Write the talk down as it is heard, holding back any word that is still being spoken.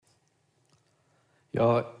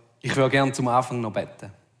Ja, ich würde gerne zum Anfang noch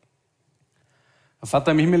beten.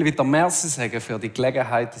 Vater im Himmel, ich will dir Merci sagen für die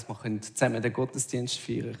Gelegenheit, dass wir zusammen den Gottesdienst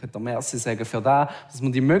feiern können. Ich will dir Merci sagen für das, dass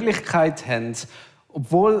wir die Möglichkeit haben,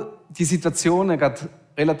 obwohl die Situationen gerade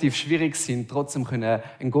relativ schwierig sind, trotzdem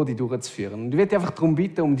einen Gottesdienst durchzuführen. Und ich will dich einfach darum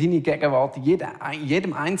bitten, um deine Gegenwart in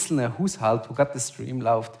jedem einzelnen Haushalt, wo gerade der Stream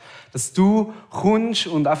läuft, dass du kommst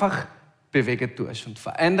und einfach bewegen tust und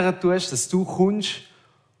verändern tust, dass du kommst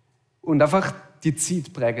und einfach die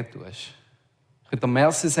Zeit prägen tust. Ich will dir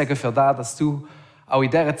Merci sagen für das, dass du auch in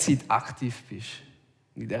dieser Zeit aktiv bist.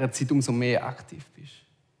 In dieser Zeit umso mehr aktiv bist.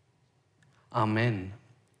 Amen.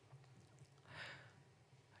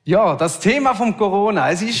 Ja, das Thema vom Corona,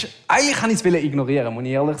 eigentlich kann ich es ignorieren, muss ich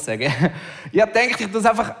ehrlich sagen. Ich denke, ich das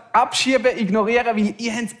einfach abschieben, ignorieren, weil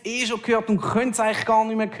ihr habt es schon gehört und könnt es eigentlich gar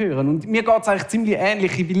nicht mehr hören. Und mir geht es eigentlich ziemlich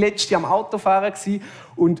ähnlich. Ich war letztes Jahr am Autofahren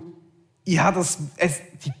und ich habe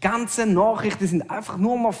die ganzen Nachrichten sind einfach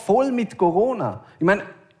nur noch voll mit Corona. Ich meine,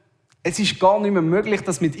 es ist gar nicht mehr möglich,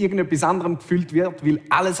 dass mit irgendetwas anderem gefüllt wird, weil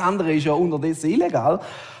alles andere ist ja unterdessen illegal.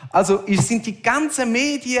 Also sind die ganzen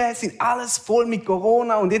Medien sind alles voll mit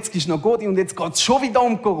Corona und jetzt ist noch gut und jetzt geht es schon wieder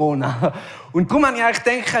um Corona. Und darum habe ich eigentlich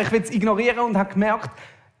gedacht, ich will es ignorieren und habe gemerkt,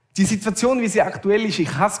 die Situation, wie sie aktuell ist, ich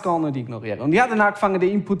kann es gar nicht ignorieren. Und ich habe dann angefangen, den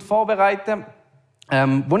Input vorzubereiten,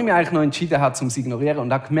 wo ich mich eigentlich noch entschieden habe, um es zu ignorieren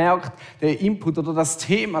und habe gemerkt, der Input oder das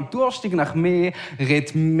Thema durstig nach mehr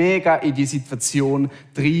redet mega in die Situation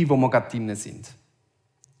rein, wo wir gerade drin sind.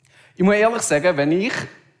 Ich muss ehrlich sagen, wenn ich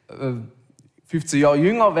 15 Jahre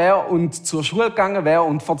jünger wäre und zur Schule gegangen wäre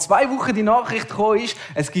und vor 2 Wochen die Nachricht gekommen ist,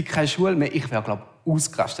 es gibt keine Schule mehr, ich wäre, glaube ich,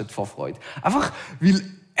 ausgerastet vor Freude. Einfach, weil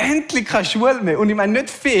endlich keine Schule mehr. Und ich meine nicht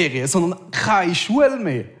Ferien, sondern keine Schule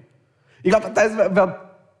mehr. Ich glaube, das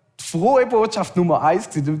wäre die frohe Botschaft Nummer 1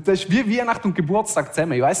 gewesen. Das ist wie Weihnachten und Geburtstag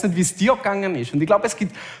zusammen. Ich weiss nicht, wie es dir gegangen ist. Und ich glaube, es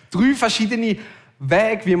gibt 3 verschiedene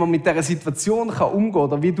Wege, wie man mit dieser Situation umgehen kann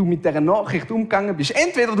oder wie du mit dieser Nachricht umgegangen bist.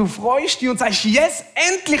 Entweder du freust dich und sagst, yes,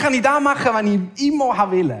 endlich kann ich das machen, was ich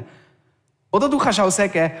immer will. Oder du kannst auch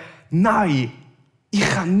sagen, nein, ich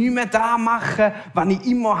kann nicht mehr das machen, was ich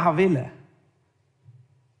immer will.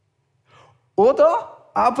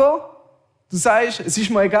 Oder aber du sagst, es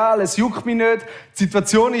ist mir egal, es juckt mich nicht, die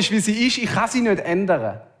Situation ist, wie sie ist, ich kann sie nicht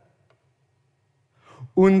ändern.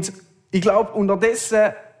 Und ich glaube,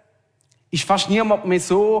 unterdessen ist fast niemand mehr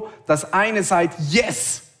so, dass einer sagt,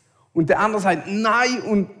 yes, und der andere sagt, nein,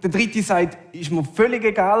 und der dritte sagt, ist mir völlig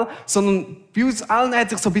egal, sondern bei uns allen hat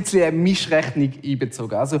sich so ein bisschen eine Mischrechnung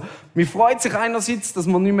einbezogen. Also, man freut sich einerseits, dass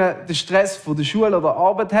man nicht mehr den Stress von der Schule oder der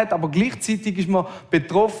Arbeit hat, aber gleichzeitig ist man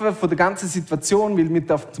betroffen von der ganzen Situation, weil man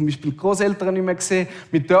darf zum Beispiel die Großeltern nicht mehr sehen,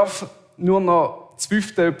 man darf nur noch zu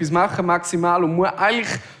 5. etwas machen maximal und muss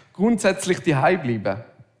eigentlich grundsätzlich daheim bleiben.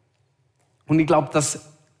 Und ich glaube,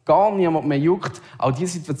 dass gar niemand mehr juckt, auch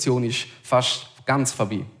diese Situation ist fast ganz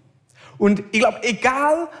vorbei. Und ich glaube,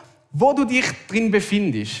 egal, wo du dich drin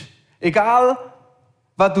befindest, egal,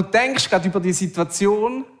 was du denkst gerade über die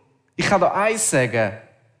Situation, ich kann dir eins sagen.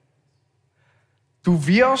 Du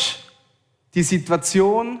wirst die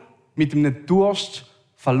Situation mit einem Durst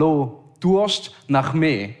verloren. Durst nach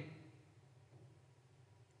mehr.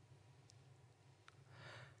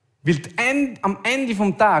 Weil am Ende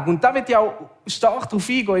des Tages, und da wird ja auch stark darauf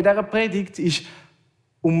eingehen in dieser Predigt, ist,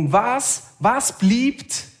 um was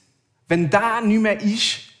bleibt, wenn da nicht mehr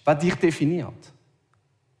ist, was dich definiert?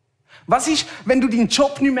 Was ist, wenn du deinen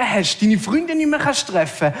Job nicht mehr hast, deine Freunde nicht mehr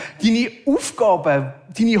treffen kannst, deine Aufgaben,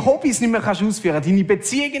 deine Hobbys nicht mehr ausführen kannst, deine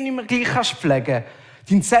Beziehungen nicht mehr gleich pflegen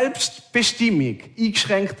kannst, deine Selbstbestimmung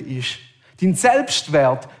eingeschränkt ist, dein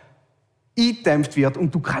Selbstwert eingedämpft wird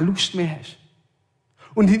und du keine Lust mehr hast?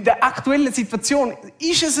 Und in der aktuellen Situation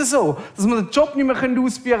ist es so, dass wir den Job nicht mehr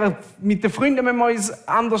ausführen können, mit den Freunden müssen wir uns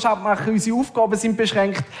anders abmachen, unsere Aufgaben sind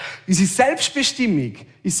beschränkt, unsere Selbstbestimmung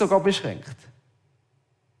ist sogar beschränkt.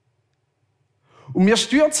 Und wir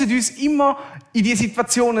stürzen uns immer in diese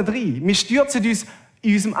Situationen rein. Wir stürzen uns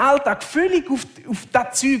in unserem Alltag völlig auf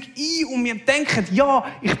das Zeug ein und wir denken, ja,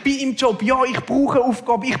 ich bin im Job, ja, ich brauche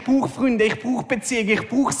Aufgaben, ich brauche Freunde, ich brauche Beziehungen, ich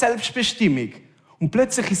brauche Selbstbestimmung. Und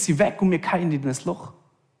plötzlich ist sie weg und wir fallen in ein Loch.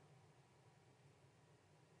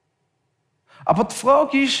 Aber die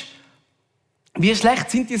Frage ist, wie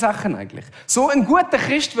schlecht sind die Sachen eigentlich? So ein guter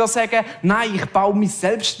Christ würde sagen, nein, ich baue meinen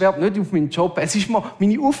Selbstwert nicht auf meinen Job.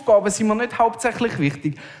 Meine Aufgaben sind mir nicht hauptsächlich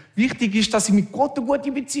wichtig. Wichtig ist, dass ich mit Gott eine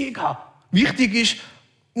gute Beziehung habe. Wichtig ist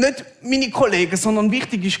nicht meine Kollegen, sondern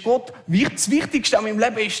wichtig ist Gott. Das Wichtigste an meinem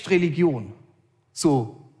Leben ist die Religion.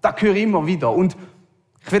 So, das höre ich immer wieder. Und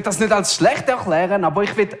ich will das nicht als schlecht erklären, aber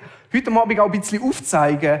ich will heute Abend auch ein bisschen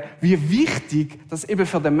aufzeigen, wie wichtig das eben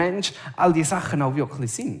für den Menschen all die Sachen auch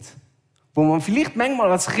wirklich sind. Wo man vielleicht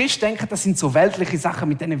manchmal als Christ denkt, das sind so weltliche Sachen,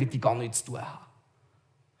 mit denen will ich gar nichts zu tun haben.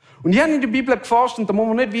 Und ich habe in der Bibel geforscht, und da muss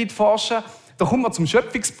man nicht weit forschen, da kommen wir zum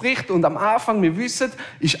Schöpfungsbericht und am Anfang, wir wissen,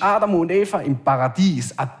 ist Adam und Eva im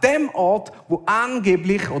Paradies. An dem Ort, wo an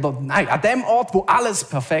dem Ort, wo alles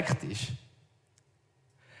perfekt ist.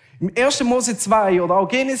 Im 1. Mose 2 oder auch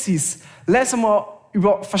Genesis lesen wir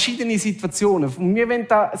über verschiedene Situationen. Und wir wollen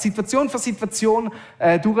da Situation für Situation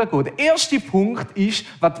durchgehen. Der erste Punkt ist,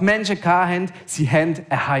 was die Menschen hatten, sie hatten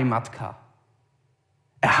eine Heimat gehabt.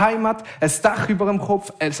 Eine Heimat, ein Dach über dem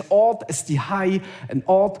Kopf, ein Ort, ein Zuhause, ein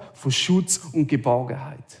Ort von Schutz und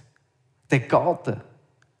Geborgenheit. Der Garten.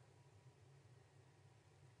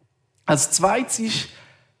 Als zweites ist,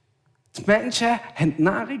 die Menschen hatten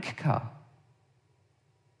Nahrung gehabt.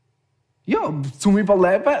 Ja, zum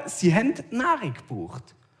Überleben, sie haben Nahrung gebraucht.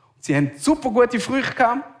 Sie haben super gute Früchte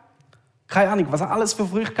gehabt. Keine Ahnung, was alles für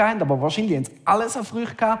Früchte hatten, aber wahrscheinlich haben sie alles an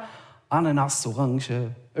Früchten gehabt. Ananas,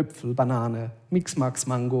 Orangen, Äpfel, Bananen, Mixmax,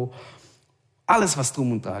 Mango. Alles, was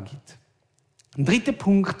drum und dran gibt. Ein dritter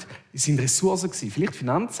Punkt sind Ressourcen. Vielleicht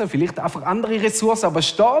Finanzen, vielleicht einfach andere Ressourcen, aber es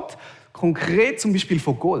steht konkret zum Beispiel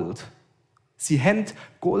von Gold. Sie haben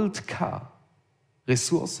Gold gehabt.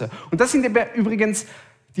 Ressourcen. Und das sind eben übrigens,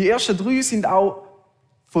 die ersten 3 sind auch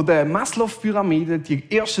von der Maslow-Pyramide, die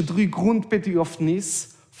ersten 3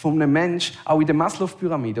 Grundbedürfnisse von einem Menschen, auch in der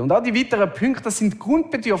Maslow-Pyramide. Und auch die weiteren Punkte, das sind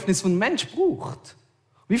Grundbedürfnisse, die ein Mensch braucht.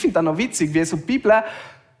 Und ich finde das noch witzig, wie so die Bibel,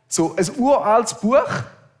 so ein uraltes Buch,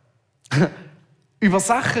 über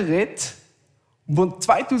Sachen redet, wo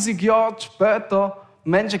 2000 Jahre später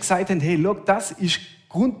Menschen gesagt haben, hey, schau, das ist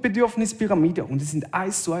Grundbedürfnispyramide und es sind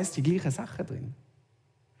 1:1 die gleichen Sachen drin.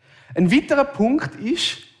 Ein weiterer Punkt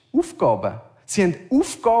ist Aufgaben. Sie haben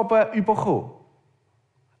Aufgaben bekommen.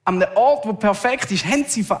 An einem Ort, der perfekt ist, haben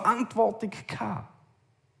sie Verantwortung gehabt.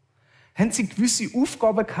 Haben sie gewisse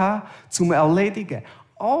Aufgaben gehabt, zum Erledigen.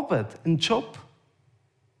 Arbeit, einen Job.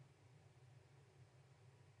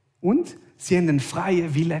 Und sie haben einen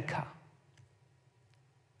freien Willen gehabt.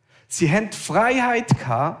 Sie haben die Freiheit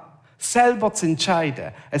gehabt, selber zu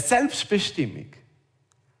entscheiden. Eine Selbstbestimmung.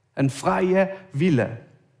 Einen freien Willen.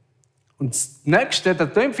 Und das Nächste,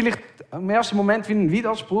 das klingt vielleicht im ersten Moment wie ein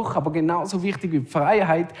Widerspruch, aber genauso wichtig wie die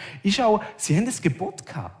Freiheit, ist auch, sie haben ein Gebot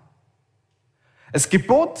gehabt. Ein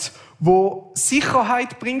Gebot, das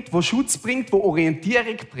Sicherheit bringt, das Schutz bringt, das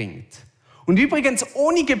Orientierung bringt. Und übrigens,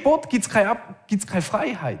 ohne Gebot gibt es keine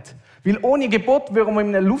Freiheit. Weil ohne Gebot würden wir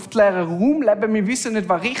in einem luftleeren Raum leben, wir wissen nicht,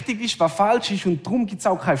 was richtig ist, was falsch ist und darum gibt es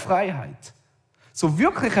auch keine Freiheit. So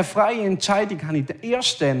wirklich eine freie Entscheidung habe ich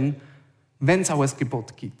erst dann, wenn es auch ein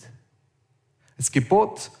Gebot gibt. Ein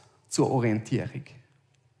Gebot zur Orientierung.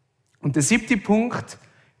 Und der 7. Punkt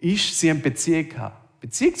ist, sie haben Beziehung gehabt.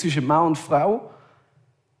 Beziehung zwischen Mann und Frau,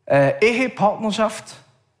 Ehe, Partnerschaft,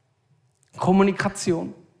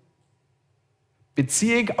 Kommunikation.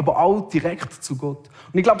 Beziehung, aber auch direkt zu Gott.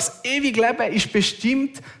 Und ich glaube, das ewige Leben ist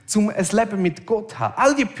bestimmt, um ein Leben mit Gott zu haben.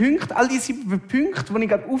 All die Punkte, all die 7 Punkte, die ich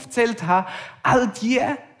gerade aufgezählt habe, all die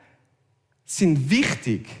sind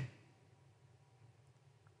wichtig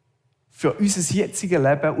für unser jetziges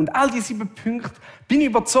Leben. Und all die 7 Punkte, bin ich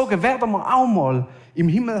überzeugt, werden wir auch mal im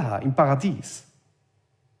Himmel haben, im Paradies.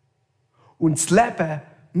 Und das Leben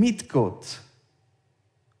mit Gott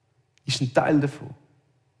ist ein Teil davon.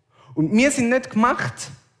 Und wir sind nicht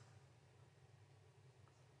gemacht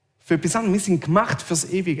für etwas anderes, wir sind gemacht für das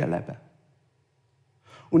ewige Leben.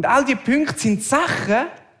 Und all die Punkte sind Sachen,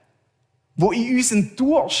 die in uns einen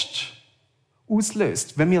Durst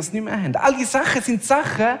auslöst, wenn wir es nicht mehr haben. All die Sachen sind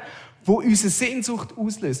Sachen, die unsere Sehnsucht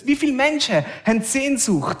auslöst. Wie viele Menschen haben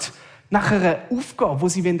Sehnsucht nach einer Aufgabe,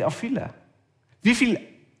 die sie erfüllen wollen?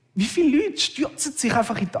 Wie viele Leute stürzen sich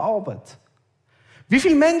einfach in die Arbeit? Wie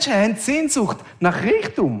viele Menschen haben Sehnsucht nach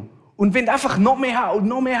Reichtum und wollen einfach noch mehr haben und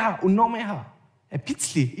noch mehr haben und noch mehr haben? Ein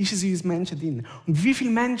bisschen ist es in uns Menschen drin. Und wie viele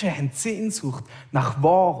Menschen haben Sehnsucht nach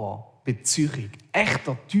wahrer Beziehung,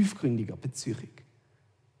 echter, tiefgründiger Beziehung?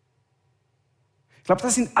 Ich glaube,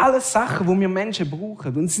 das sind alles Sachen, die wir Menschen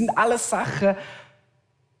brauchen. Und es sind alles Sachen,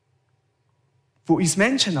 die uns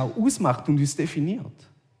Menschen auch ausmacht und uns definiert.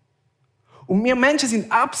 Und wir Menschen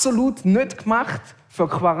sind absolut nicht gemacht für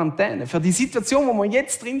Quarantäne. Für die Situation, wo wir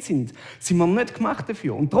jetzt drin sind wir nicht gemacht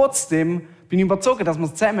dafür. Und trotzdem bin ich überzeugt, dass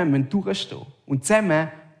wir zusammen durchstehen müssen. Und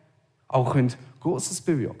zusammen auch Großes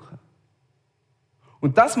bewirken können.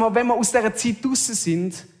 Und dass wir, wenn wir aus dieser Zeit draussen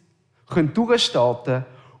sind, durchstarten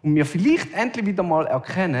und wir vielleicht endlich wieder mal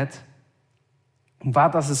erkennen, um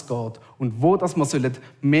was es geht und wo dass wir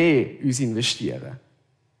mehr in uns investieren sollen.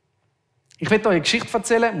 Ich werde euch eine Geschichte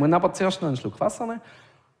erzählen, muss aber zuerst noch einen Schluck Wasser nehmen.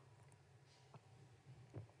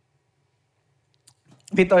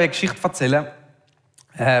 Ich will euch eine Geschichte erzählen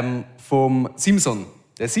vom Simson.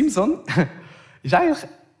 Der Simson ist eigentlich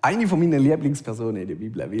eine meiner Lieblingspersonen in der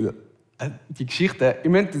Bibel, weil die Geschichte, ich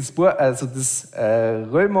meine das Buch, also das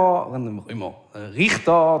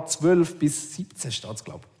Richter 12 bis 17 steht es,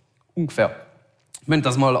 glaube ich, ungefähr. Ich möchte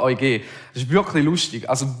das mal euch geben. Das ist wirklich lustig,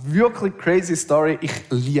 also wirklich crazy Story, ich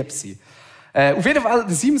liebe sie. Auf jeden Fall,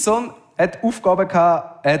 der Simson hat Aufgaben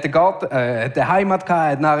gehabt, er hat eine Heimat gehabt,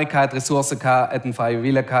 er hat Nahrung gehabt, Ressourcen gehabt, er hat einen freien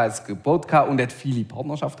Willen gehabt, ein Gebot gehabt und er hat viele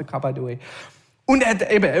Partnerschaften gehabt, by the way. Und er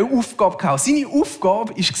hat eben eine Aufgabe gehabt. Seine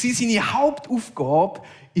Hauptaufgabe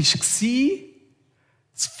war,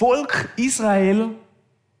 das Volk Israel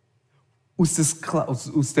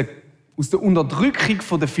aus der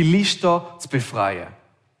Unterdrückung der Philister zu befreien.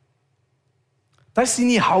 Das war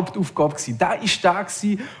seine Hauptaufgabe. Das war das,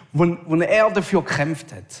 wo er dafür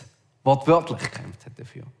gekämpft hat. Wortwörtlich gekämpft hat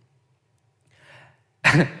dafür.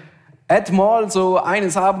 Er hat mal so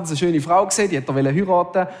eines Abends eine schöne Frau gesehen, die wollte er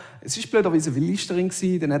heiraten. Es war blöderweise eine Philisterin.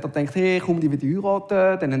 Dann hat er gedacht, hey, komm, die will ich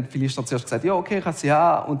heiraten. Dann haben die Philister zuerst gesagt, ja, okay, ich kann sie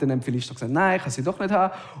haben. Und dann haben die Philister gesagt, nein, ich kann sie doch nicht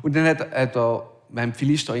haben. Und dann haben die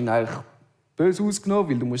Philister ihn eigentlich böse ausgenommen,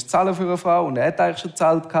 weil du musst zahlen für eine Frau. Und er hat eigentlich schon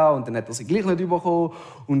gezahlt. Und dann hat er sie gleich nicht bekommen.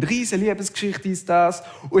 Und eine riesige Liebesgeschichte ist das.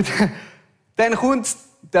 Und dann kommt es,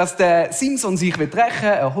 dass der Simson sich rächen will.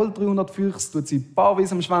 Er holt 300 Füchse, tut sie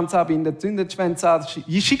paarweise am Schwanz anbinden, zündet die Schwänze an,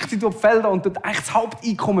 schickt sie durch die Felder und tut eigentlich das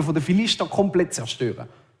Haupteinkommen der Philister komplett zerstören.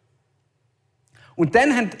 Und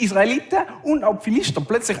dann haben die Israeliten und auch die Philister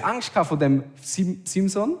plötzlich Angst vor dem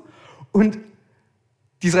Simson. Und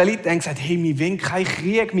die Israeliten haben gesagt, hey, wir wollen keinen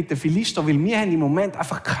Krieg mit den Philistern, weil wir haben im Moment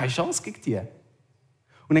einfach keine Chance gegen die.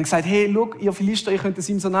 Und haben gesagt, hey, schau, ihr Philister, ihr könnt den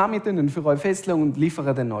Simson anmitteln und für euch fesseln und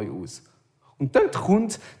liefern den neu aus. Und dort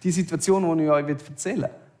kommt die Situation, die ich euch erzählen will.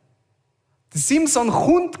 Der Simson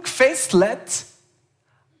kommt gefesselt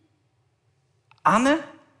an,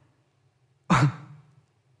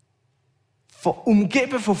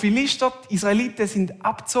 umgeben von Philistern. Die Israeliten sind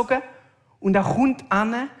abgezogen und er kommt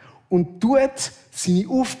an und tut seine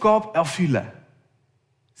Aufgabe erfüllen.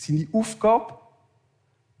 Seine Aufgabe,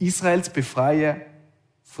 Israel zu befreien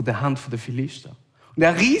von der Hand der Philister. Und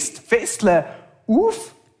er reißt die Fesseln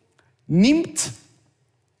auf, nimmt,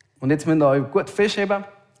 und jetzt müsst ihr euch gut festheben,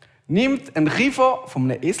 nimmt einen Kiefer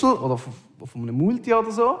von einem Esel oder von einem Maultier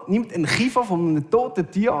oder so, nimmt einen Kiefer von einem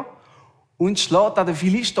toten Tier und schlägt an den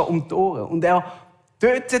Philister um die Ohren. Und er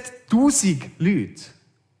tötet 1000 Leute.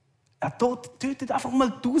 Er tötet einfach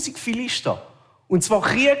mal 1000 Philister. Und zwar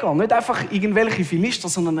Krieger, nicht einfach irgendwelche Philister,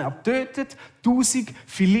 sondern er tötet 1000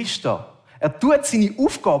 Philister. Er tut seine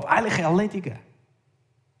Aufgabe eigentlich erledigen.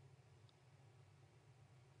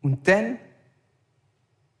 Und dann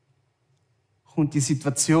kommt die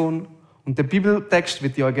Situation, und der Bibeltext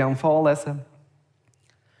wird ich euch gerne vorlesen.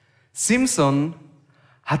 Simson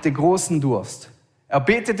hatte großen Durst. Er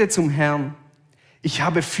betete zum Herrn, ich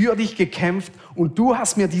habe für dich gekämpft und du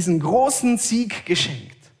hast mir diesen großen Sieg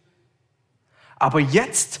geschenkt. Aber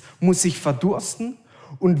jetzt muss ich verdursten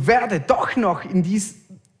und werde doch noch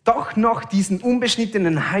diesen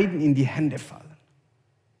unbeschnittenen Heiden in die Hände fallen.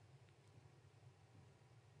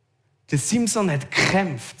 Der Simson hat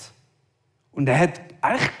gekämpft und er hat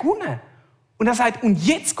eigentlich gewonnen. Und er sagt, und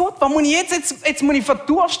jetzt Gott, was muss ich jetzt muss ich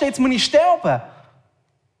verdursten, jetzt muss ich sterben.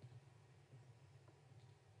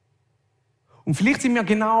 Und vielleicht sind wir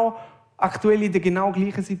genau aktuell in der genau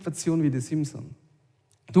gleichen Situation wie der Simson.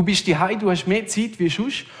 Du bist daheim, du hast mehr Zeit wie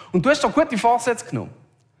sonst und du hast dir gute Vorsätze genommen.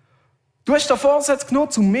 Du hast dir Vorsätze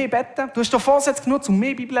genommen, zum mehr beten. Du hast dir Vorsätze genommen, zum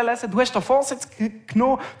mehr Bibel lesen. Du hast dir Vorsätze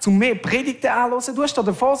genommen, zum mehr Predigten anhören. Du hast dir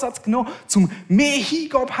den Vorsatz genommen, zum mehr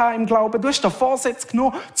Hingabe haben im Glauben. Du hast dir Vorsätze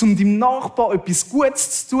genommen, zum deinem Nachbarn etwas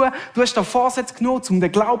Gutes zu tun. Du hast dir Vorsätze genommen, um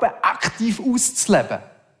den Glauben aktiv auszuleben.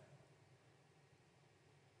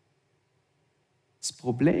 Das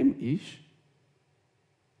Problem ist,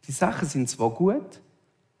 die Sachen sind zwar gut,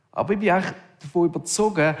 aber ich bin eigentlich davon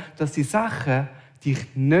überzeugt, dass die Sachen dich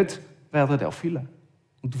nicht werden erfüllen.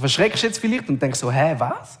 Und du verschreckst jetzt vielleicht und denkst so, hä,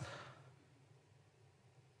 was?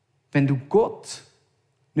 Wenn du Gott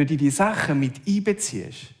nicht in die Sachen mit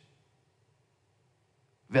einbeziehst,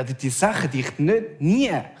 werden die Sachen dich nie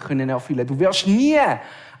erfüllen können. Du wirst nie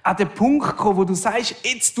an den Punkt kommen, wo du sagst,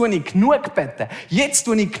 jetzt tue ich genug beten, jetzt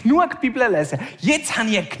tue ich genug Bibel lesen, jetzt habe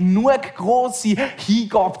ich genug grosse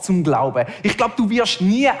Hingabe zum Glauben. Ich glaube, du wirst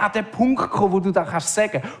nie an den Punkt kommen, wo du das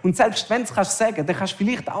sagen kannst. Und selbst wenn du es sagen kannst, dann kannst du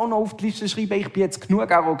vielleicht auch noch auf die Liste schreiben, ich bin jetzt genug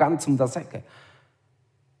arrogant, um das zu sagen.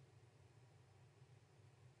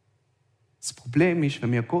 Das Problem ist,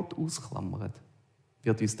 wenn wir Gott ausklammern,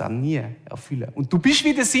 wird uns das nie erfüllen. Und du bist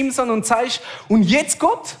wie der Simson und sagst, und jetzt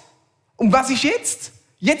Gott? Und was ist jetzt?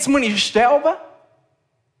 Jetzt muss ich sterben?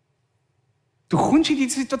 Du kommst in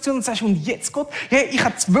diese Situation und sagst, und jetzt Gott, hey, ich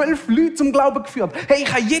habe 12 Leute zum Glauben geführt. Hey, ich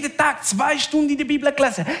habe jeden Tag 2 Stunden in der Bibel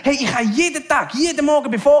gelesen. Hey, ich habe jeden Tag, jeden Morgen,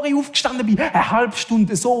 bevor ich aufgestanden bin, eine halbe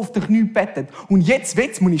Stunde so auf den Knie gebettet. Und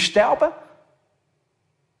jetzt muss ich sterben?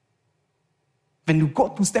 Wenn du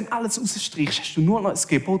Gott aus dem alles rausstrichst, hast du nur noch ein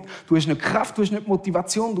Gebot. Du hast nicht Kraft, du hast nicht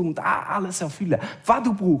Motivation, um das alles zu erfüllen. Was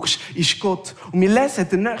du brauchst, ist Gott. Und wir lesen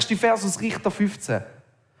den nächsten Vers aus Richter 15.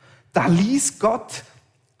 Da ließ Gott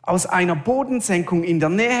aus einer Bodensenkung in der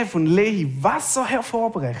Nähe von Lehi Wasser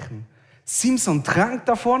hervorbrechen. Simson trank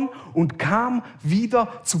davon und kam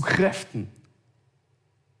wieder zu Kräften.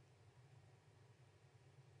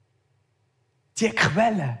 Die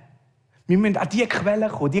Quelle. Wir müssen an diese Quelle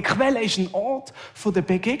kommen. Die Quelle ist ein Ort der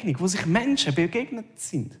Begegnung, wo sich Menschen begegnet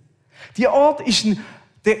sind. Die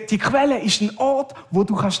Quelle ist ein Ort, wo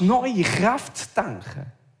du neue Kraft tanken kannst.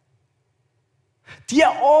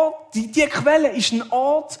 Die Quelle ist ein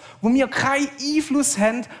Ort, wo wir keinen Einfluss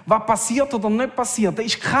haben, was passiert oder nicht passiert. Da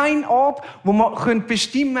ist kein Ort, wo wir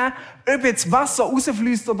bestimmen können, ob jetzt Wasser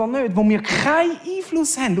rausfließt oder nicht, wo wir keinen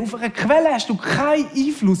Einfluss haben. Auf einer Quelle hast du keinen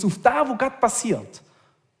Einfluss auf das, was gerade passiert.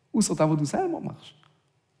 Außer das, was du selber machst.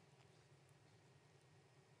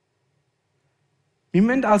 Wir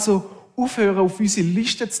müssen also aufhören, auf unsere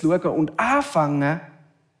Liste zu schauen und anfangen,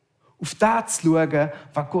 auf das zu schauen,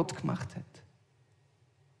 was Gott gemacht hat.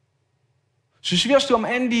 Sonst wirst du am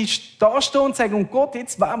Ende da stehen und sagen, und Gott,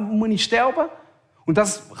 jetzt muss ich sterben? Und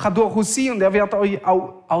das kann durchaus sein. Und er wird euch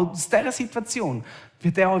auch aus dieser Situation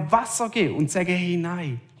wird er euch Wasser geben und sagen, hey,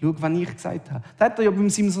 nein, schau, was ich gesagt habe. Das hat er ja beim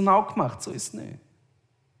Simson auch gemacht, so ist es nicht.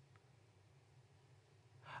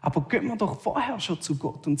 Aber gehen wir doch vorher schon zu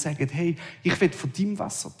Gott und sagen, hey, ich will von deinem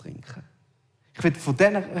Wasser trinken. Ich will von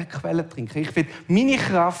dieser Quelle trinken. Ich will meine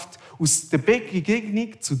Kraft aus der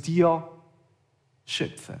Begegnung zu dir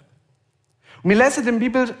schöpfen. Und wir lesen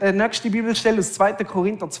die nächste Bibelstelle aus 2.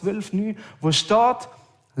 Korinther 12,9, wo steht,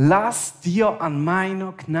 lass dir an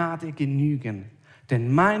meiner Gnade genügen,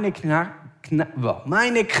 denn meine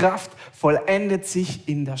Kraft vollendet sich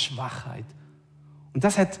in der Schwachheit. Und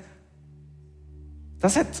das hat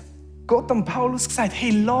Gott an Paulus gesagt,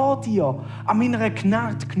 hey, lass dir an meiner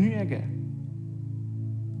Gnade genügen.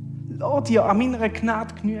 Lass dir an meiner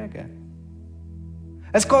Gnade genügen.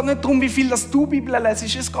 Es geht nicht darum, wie viel du Bibel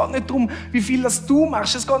lesest. Es geht nicht darum, wie viel du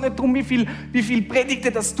machst. Es geht nicht darum, wie viel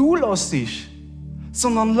Predigten du hörst.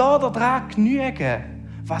 Sondern lass dir daran genügen,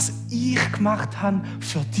 was ich gemacht habe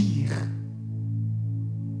für dich.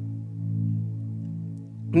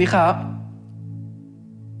 Und ich habe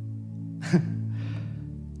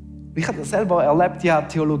das selber erlebt. Ich habe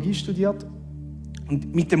Theologie studiert.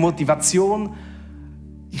 Und mit der Motivation,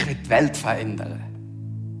 ich will die Welt verändern.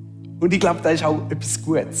 Und ich glaube, das ist auch etwas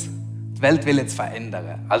Gutes. Die Welt will jetzt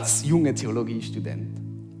verändern, als junger Theologiestudent.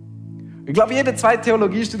 Ich glaube, jeder zweite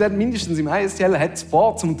Theologiestudent, mindestens im ISTL, hat es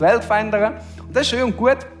vor, um die Welt zu verändern. Und das ist schön und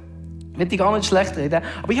gut. Will ich gar nicht schlecht reden.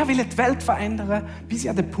 Aber ich will die Welt verändern, bis ich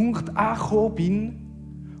an den Punkt angekommen bin,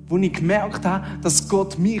 wo ich gemerkt habe, dass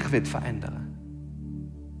Gott mich verändern will.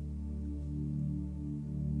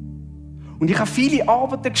 Und ich habe viele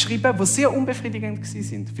Arbeiten geschrieben, die sehr unbefriedigend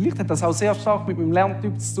waren. Vielleicht hat das auch sehr stark mit meinem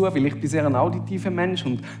Lerntyp zu tun, weil ich bin sehr ein auditiver Mensch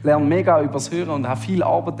und lerne mega übers Hören und habe viele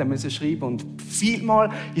Arbeiten schreiben. Und vielmal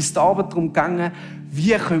ist die Arbeit darum gegangen,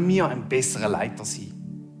 wie können wir ein besserer Leiter sein?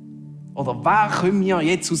 Oder was können wir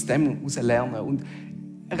jetzt aus dem heraus lernen? Und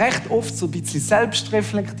recht oft so ein bisschen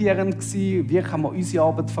selbstreflektierend gewesen, wie kann man unsere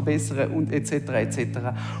Arbeit verbessern und etc. etc.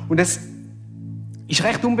 Und es war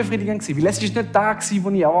recht unbefriedigend, weil es nicht das war, was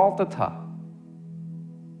ich erwartet habe.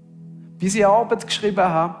 Bis ich eine Arbeit geschrieben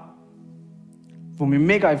habe, die mich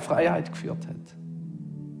mega in Freiheit geführt hat.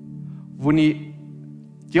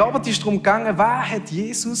 Die Arbeit ist darum gegangen, was hat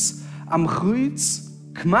Jesus am Kreuz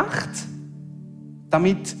gemacht,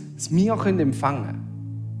 damit es wir empfangen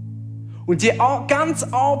können. Und die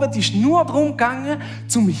ganze Arbeit ist nur darum gegangen,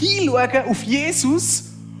 zum Hinschauen auf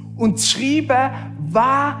Jesus und zu schreiben,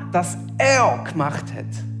 was das er gemacht hat.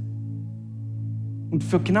 Und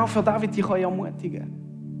genau für das will ich euch ermutigen.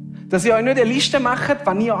 Dass ihr euch nicht eine Liste macht,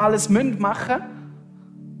 was ihr alles machen müsst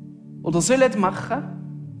oder sollt machen,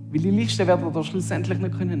 weil die Liste werdet ihr schlussendlich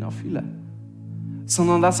nicht erfüllen können.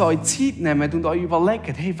 Sondern dass ihr euch Zeit nehmt und euch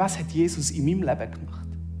überlegt, hey, was hat Jesus in meinem Leben gemacht?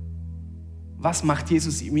 Was macht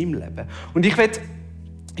Jesus in meinem Leben? Und ich habe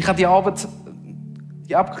die Arbeit,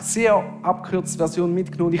 die sehr abgekürzte Version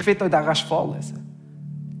mitgenommen und ich will euch das rasch vorlesen.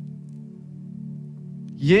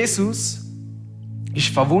 Jesus ist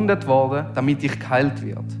verwundet worden, damit ich geheilt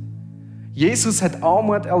werde. Jesus hat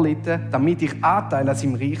Armut erlitten, damit ich Anteil an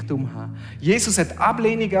seinem Reichtum habe. Jesus hat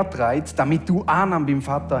Ablehnung ertragen, damit du Annahme beim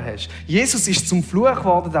Vater hast. Jesus ist zum Fluch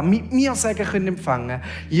geworden, damit wir Segen empfangen können.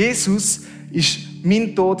 Jesus ist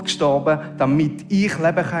mein Tod gestorben, damit ich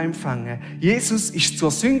Leben empfangen kann. Jesus ist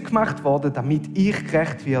zur Sünde gemacht worden, damit ich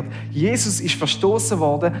gerecht werde. Jesus ist verstoßen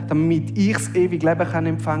worden, damit ich das ewige Leben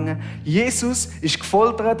empfangen kann. Jesus ist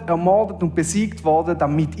gefoltert, ermordet und besiegt worden,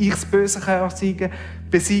 damit ich das Böse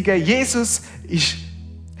besiegen kann. Jesus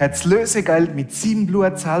hat das Lösegeld mit seinem Blut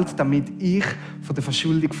gezahlt, damit ich von der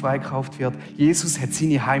Verschuldung freikauft werde. Jesus hat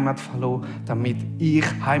seine Heimat verloren, damit ich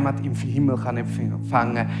Heimat im Himmel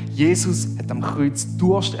empfangen kann. Jesus hat am Kreuz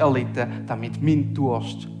Durst erlitten, damit mein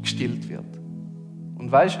Durst gestillt wird.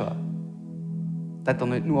 Und weißt du was? Das hat er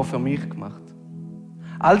nicht nur für mich gemacht.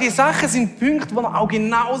 All diese Sachen sind Punkte, die er auch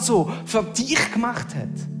genauso für dich gemacht hat.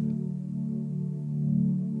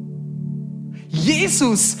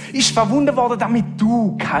 Jesus ist verwundet worden, damit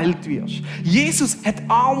du geheilt wirst. Jesus hat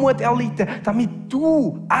Armut erlitten, damit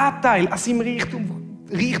du Anteil an seinem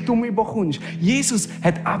Reichtum bekommst. Jesus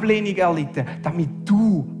hat Ablehnung erlitten, damit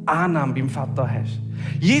du Annahme beim Vater hast.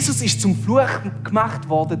 Jesus ist zum Fluch gemacht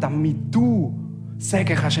worden, damit du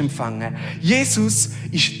Segen kannst empfangen. Jesus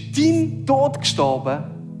ist dein Tod gestorben,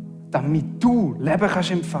 damit du Leben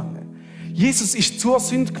kannst empfangen. Jesus ist zur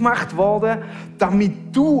Sünde gemacht worden, damit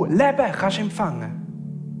du Leben kannst empfangen.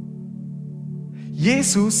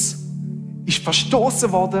 Jesus ist verstoßen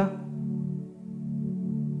worden,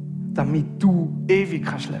 damit du ewig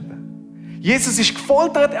kannst leben. Jesus ist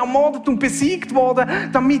gefoltert, ermordet und besiegt worden,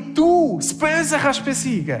 damit du das Böse kannst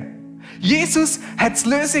besiegen. Jesus hat das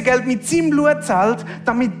Lösegeld mit seinem Blut gezahlt,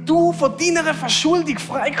 damit du von deiner Verschuldung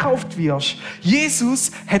freikauft wirst.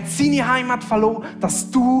 Jesus hat seine Heimat verloren, dass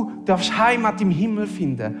du Heimat im Himmel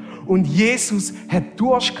finden darfst. Und Jesus hat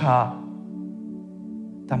Durst gehabt,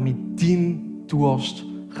 damit dein Durst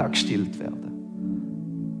gestillt werden kann.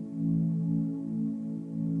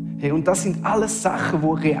 Hey, und das sind alles Sachen,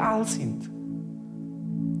 die real sind.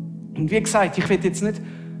 Und wie gesagt, ich will jetzt nicht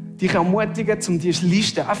dich ermutigen, um diese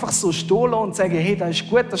Liste einfach so stehen lassen und sagen, hey, das ist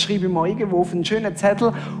gut, das schreibe ich mal irgendwo auf einen schönen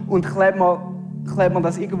Zettel und klebe mir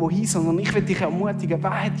das irgendwo hin, sondern ich will dich ermutigen,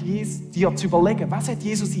 was hat Jesus dir zu überlegen, was hat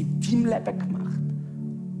Jesus in deinem Leben gemacht?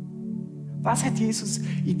 Was hat Jesus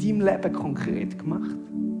in deinem Leben konkret gemacht?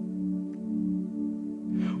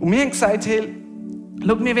 Und wir haben gesagt, hey,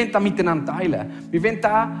 schau, wir wollen das miteinander teilen. Wir wollen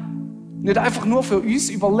das nicht einfach nur für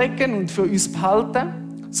uns überlegen und für uns behalten,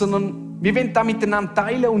 sondern wir wollen das miteinander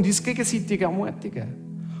teilen und uns gegenseitig ermutigen.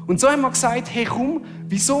 Und so haben wir gesagt, hey komm,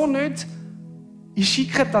 wieso nicht? Ich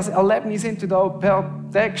schicke das Erlebnis entweder per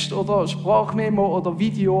Text oder Sprachmemo oder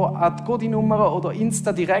Video an die Godi-Nummer oder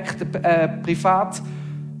Insta direkt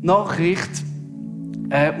Privatnachricht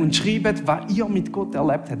und schreibt, was ihr mit Gott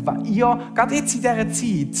erlebt habt. Was ihr, gerade jetzt in dieser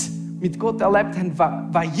Zeit, mit Gott erlebt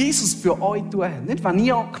habt, was Jesus für euch tun hat. Nicht, was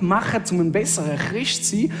ihr gemacht habt, um ein besserer Christ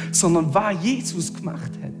zu sein, sondern was Jesus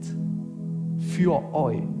gemacht hat. Für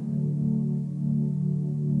euch.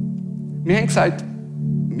 Wir haben gesagt,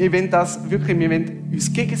 wir wollen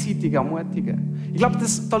uns gegenseitig ermutigen. Ich glaube,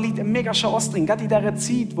 da liegt eine mega Chance drin, gerade in dieser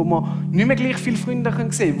Zeit, wo wir nicht mehr gleich viele Freunde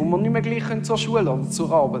sehen können, wo wir nicht mehr gleich zur Schule oder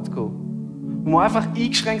zur Arbeit gehen können. Wo wir einfach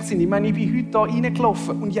eingeschränkt sind. Ich meine, ich bin heute hier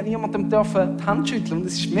reingelaufen und ich durfte niemandem die Hand schütteln und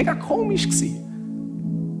es war mega komisch. Und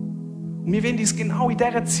wir wollen uns genau in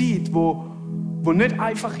dieser Zeit, wo nicht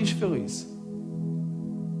einfach ist für uns,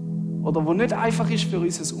 oder wo nicht einfach ist für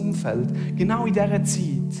unser Umfeld, genau in dieser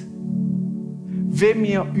Zeit, wenn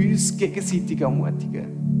wir uns gegenseitig ermutigen.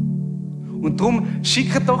 Und darum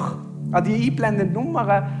schicke doch an die einblendenden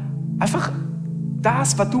Nummern einfach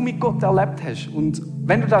das, was du mit Gott erlebt hast. Und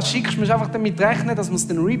wenn du das schickst, musst du einfach damit rechnen, dass wir es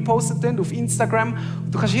dann reposten auf Instagram.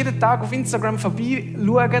 Und du kannst jeden Tag auf Instagram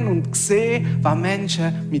vorbeischauen und sehen, was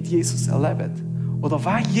Menschen mit Jesus erleben. Oder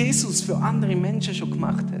was Jesus für andere Menschen schon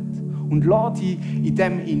gemacht hat. Und lass dich in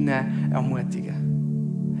dem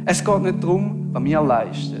ermutigen. Es geht nicht darum, was wir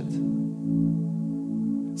leisten,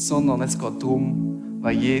 sondern es geht darum,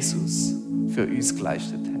 was Jesus für uns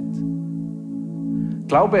geleistet hat.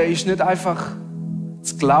 Glaube ist nicht einfach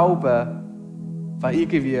zu glauben, was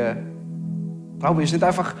irgendwie. Glaube ist nicht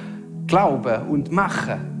einfach glauben und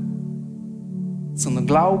machen, sondern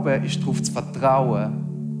Glaube ist darauf zu vertrauen,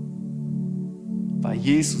 was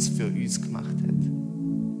Jesus für uns gemacht hat.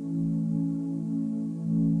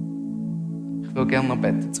 Ich würde gerne noch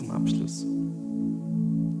beten zum Abschluss.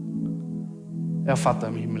 Herr Vater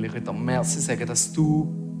im Himmel, ich will dir merci sagen, dass du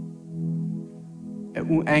eine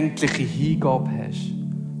unendliche Hingabe hast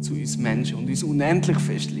zu uns Menschen und uns unendlich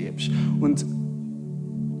fest liebst. Und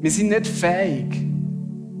wir sind nicht fähig,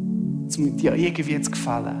 dir irgendwie zu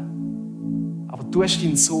gefallen. du hast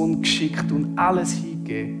deinen Sohn geschickt und alles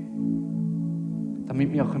hingegeben,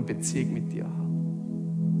 damit wir auch eine Beziehung mit dir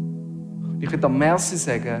haben. Ich will dir Merci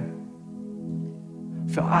sagen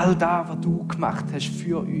für all das, was du gemacht hast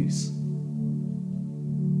für uns.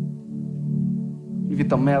 Ich will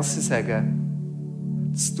dir Merci sagen,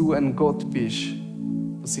 dass du ein Gott bist,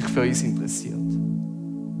 der sich für uns interessiert.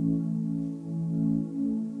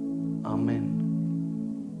 Amen.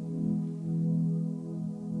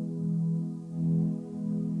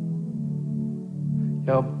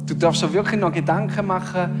 Ja, du darfst dir wirklich noch Gedanken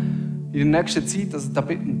machen in der nächsten Zeit. Also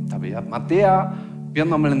Matthäa wird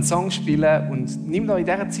noch mal einen Song spielen und nimm da in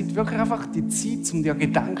dieser Zeit wirklich einfach die Zeit, um dir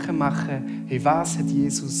Gedanken zu machen, hey, was hat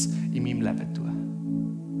Jesus in meinem Leben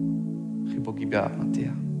getan? Ich übergebe an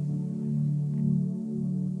Matthäa.